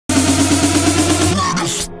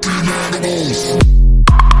bass.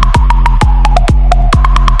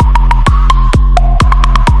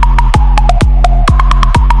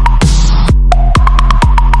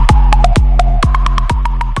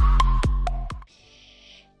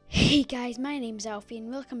 Hey guys, my name's Alfie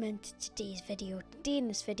and welcome into today's video. Today in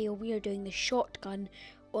this video we are doing the shotgun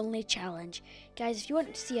only challenge. Guys, if you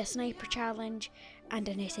want to see a sniper challenge and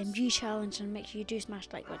an SMG challenge, then make sure you do smash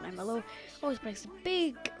the like button down below. Always press the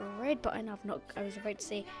big red button. I was about to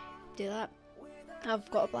say do that. I've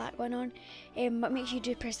got a black one on. But make sure you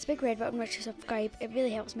do press the big red button, make sure you subscribe. It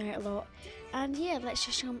really helps me out a lot. And yeah, let's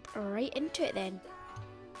just jump right into it then.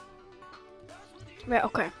 Right,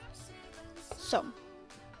 okay. So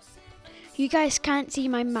you guys can't see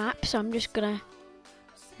my map, so I'm just gonna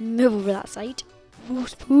move over that side. Oh,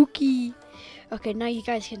 spooky. Okay, now you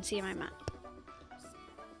guys can see my map.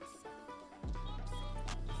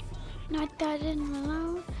 Not that in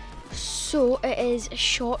alone. So it is a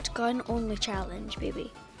shotgun only challenge,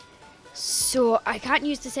 baby. So I can't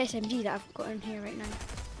use this SMG that I've got in here right now.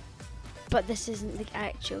 But this isn't the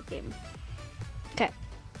actual game. Okay.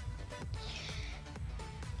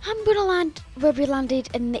 I'm gonna land where we landed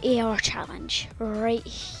in the AR challenge, right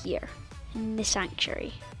here in the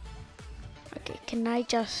sanctuary. Okay, can I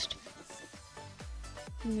just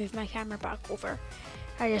move my camera back over?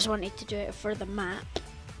 I just wanted to do it for the map.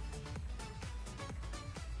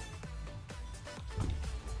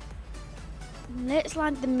 Let's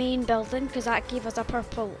land the main building because that gave us a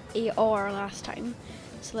purple AR last time.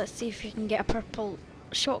 So let's see if you can get a purple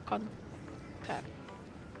shotgun. Okay.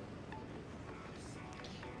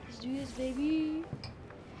 Let's do this, baby.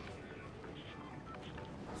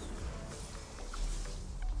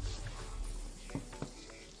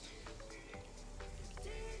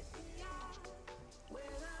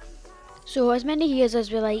 So as many heals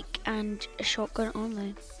as we like and a shotgun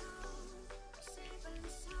only.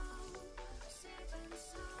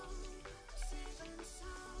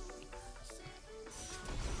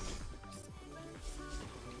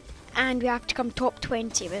 And we have to come top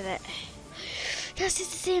 20 with it. This is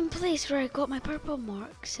the same place where I got my purple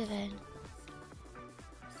mark 7.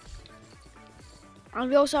 And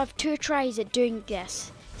we also have 2 tries at doing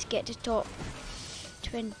this to get to top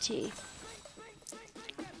 20.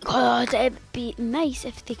 God, it'd be nice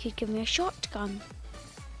if they could give me a shotgun.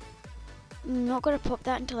 I'm not gonna pop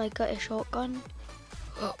that until I got a shotgun.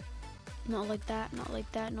 Not like that, not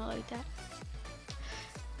like that, not like that.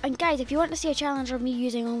 And guys, if you want to see a challenge of me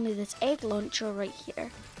using only this egg launcher right here,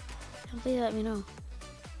 then please let me know.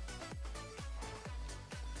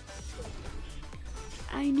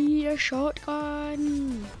 I need a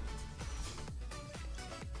shotgun.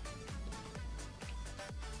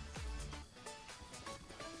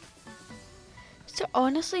 Is there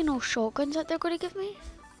honestly no shotguns that they're going to give me?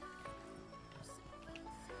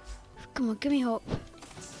 Come on, give me hope.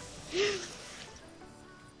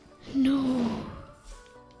 No.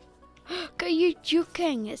 Are you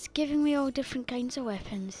joking? It's giving me all different kinds of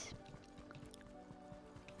weapons.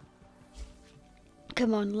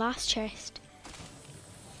 Come on, last chest.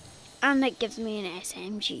 And it gives me an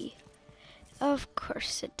SMG. Of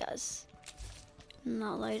course it does.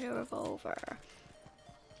 Not like a revolver.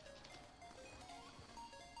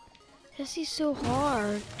 This is so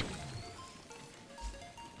hard.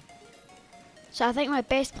 So I think my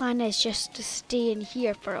best plan is just to stay in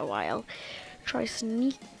here for a while. Try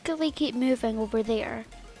sneakily keep moving over there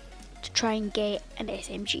to try and get an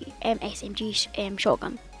SMG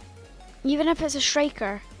shotgun. Even if it's a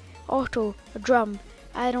striker, auto, a drum,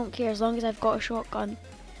 I don't care as long as I've got a shotgun.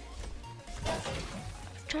 I'm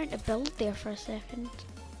trying to build there for a second.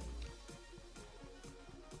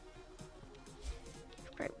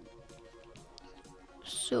 Right.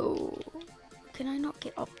 So, can I not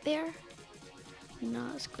get up there? No,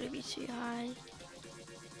 it's going to be too high.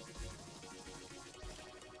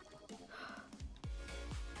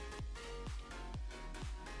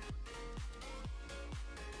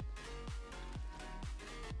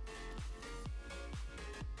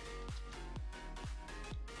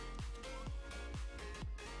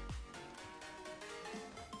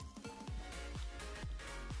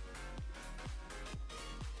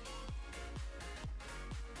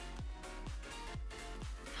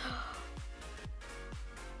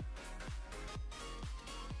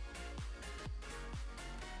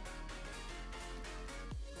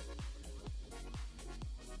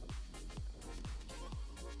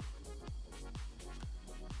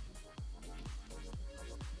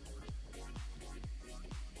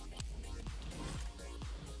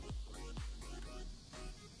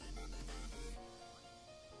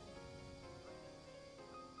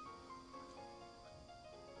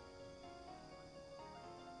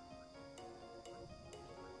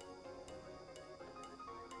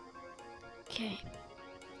 Okay.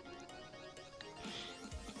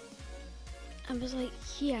 I was like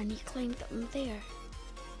here and he climbed up there.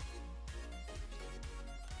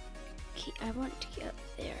 Okay, I want to get up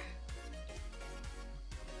there.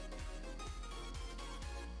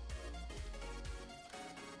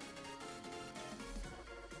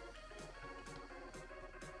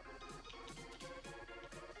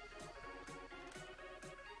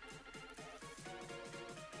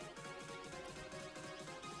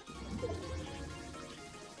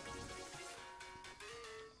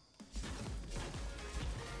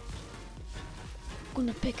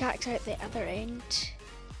 Gonna pickaxe out the other end,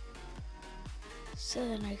 so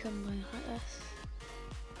then I can move like this.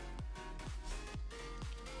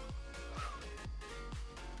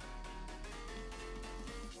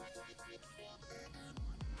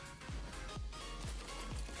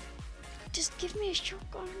 Just give me a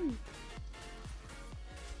shotgun.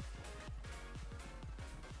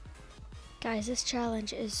 Guys, this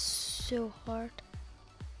challenge is so hard.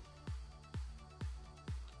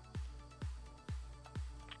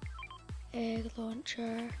 Egg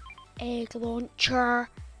launcher. Egg launcher.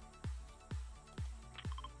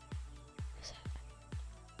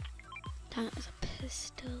 That is a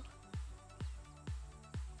pistol.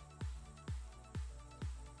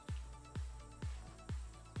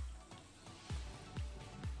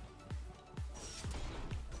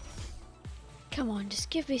 Come on, just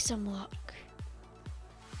give me some luck.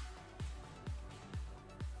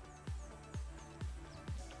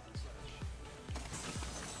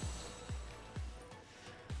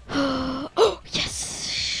 Oh, yes!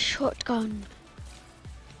 Shotgun.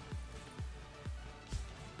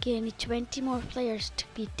 Okay, I need 20 more players to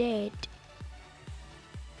be dead.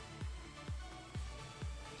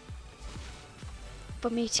 For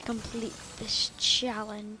me to complete this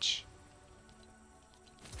challenge.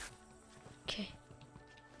 Okay.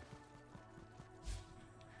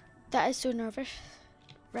 That is so nervous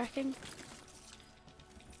wracking.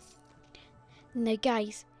 Now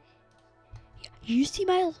guys, you see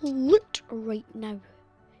my loot right now.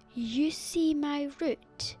 You see my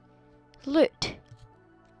root. Loot.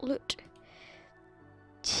 Loot.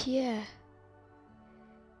 Yeah.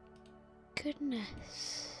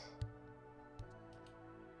 Goodness.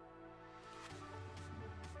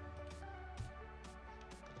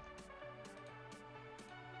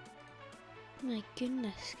 My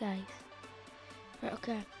goodness, guys. Right,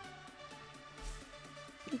 okay.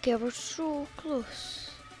 Okay, we're so close.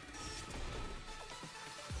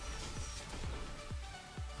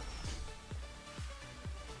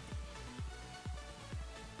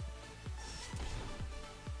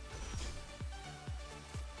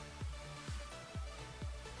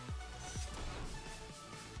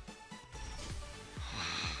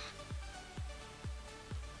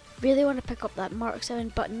 Really want to pick up that Mark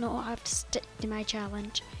 7, but no, I have to stick to my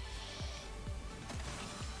challenge.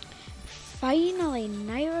 Finally,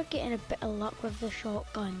 now we're getting a bit of luck with the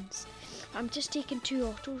shotguns. I'm just taking 2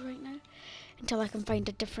 autos right now until I can find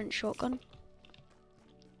a different shotgun.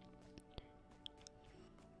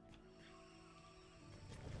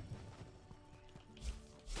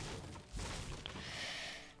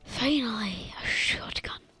 Finally, a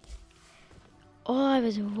shotgun. All I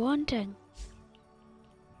was wanting.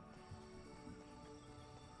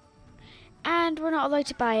 And we're not allowed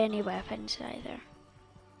to buy any weapons either.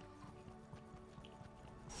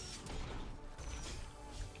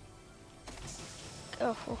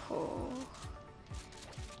 Oh ho ho.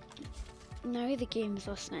 Now the game's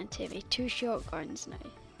listening to me. 2 shotguns now.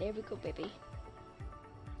 There we go, baby.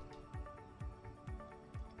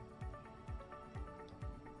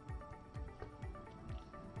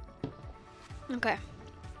 Okay.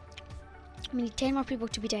 We need 10 more people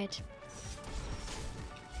to be dead.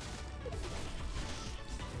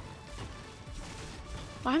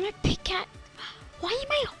 Why am I Why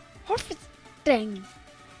am I harvesting?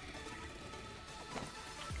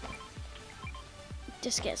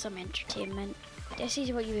 Just get some entertainment. This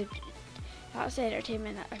is what you would. That's the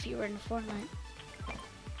entertainment that if you were in Fortnite.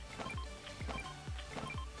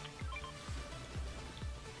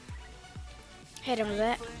 Hit him a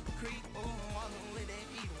bit.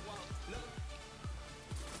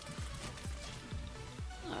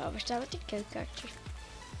 Oh, I wish that would kill characters.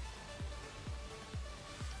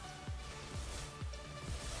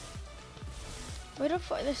 I would have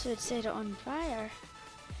thought this would set it on fire,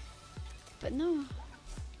 but no.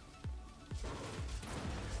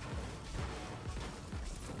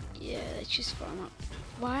 Yeah, let's just farm up.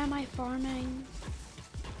 Why am I farming?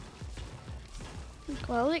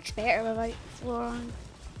 Well, it looks better without floor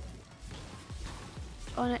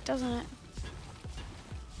on it, doesn't it?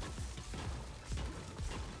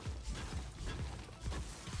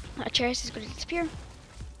 That chest is going to disappear.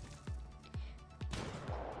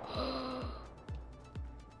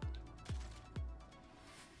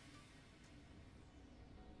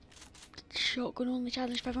 Shotgun only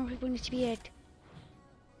challenge. 5 more people need to be dead.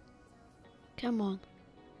 Come on.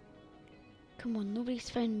 Come on, nobody's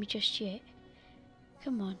found me just yet.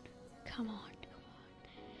 Come on. Come on.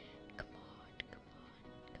 Come on. Come on.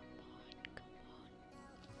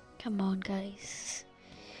 Come on. Come on, guys.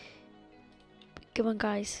 Come on,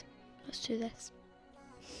 guys. Let's do this.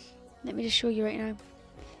 Let me just show you right now.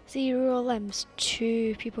 0 limbs.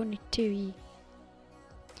 2 people need to be.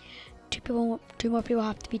 2 more people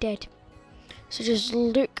have to be dead. So just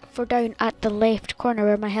look for down at the left corner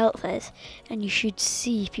where my health is, and you should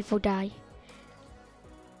see people die.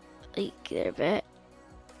 Like there a bit.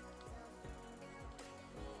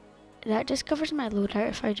 That just covers my loadout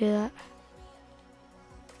if I do that.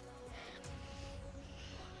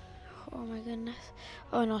 Oh my goodness.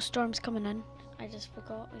 Oh no, storm's coming in. I just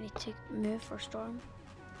forgot we need to move for storm.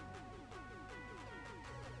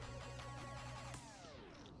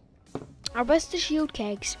 I wish the shield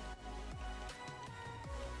kegs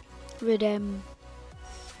would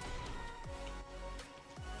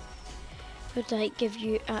like give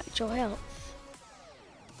you actual health.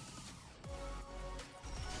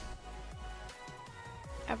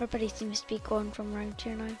 Everybody seems to be going from round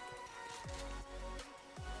here now.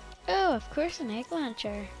 Oh, of course, an egg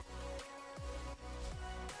launcher.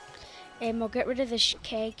 I'll get rid of this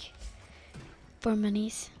keg for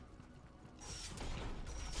minis.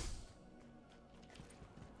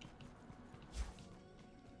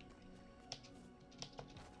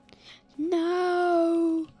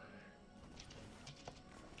 No.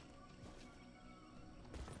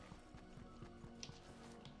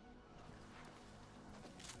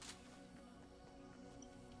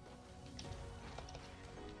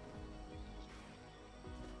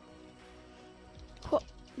 What?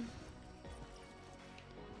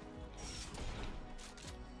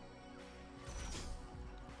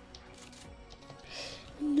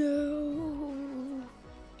 No.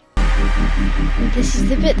 This is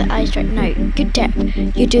the bit that I strike. Now, good tip.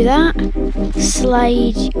 You do that,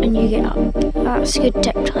 slide, and you get up. That's a good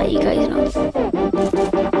tip to let you guys know. Listen.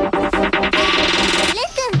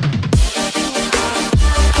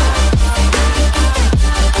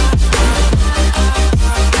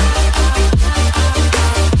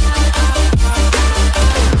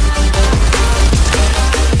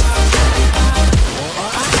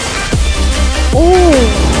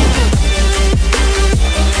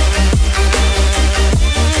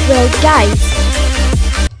 Well, guys,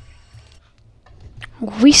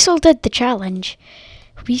 we still did the challenge.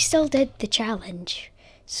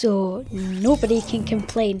 So nobody can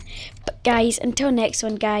complain. But guys, until next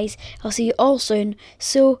one, guys, I'll see you all soon.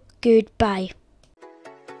 So goodbye.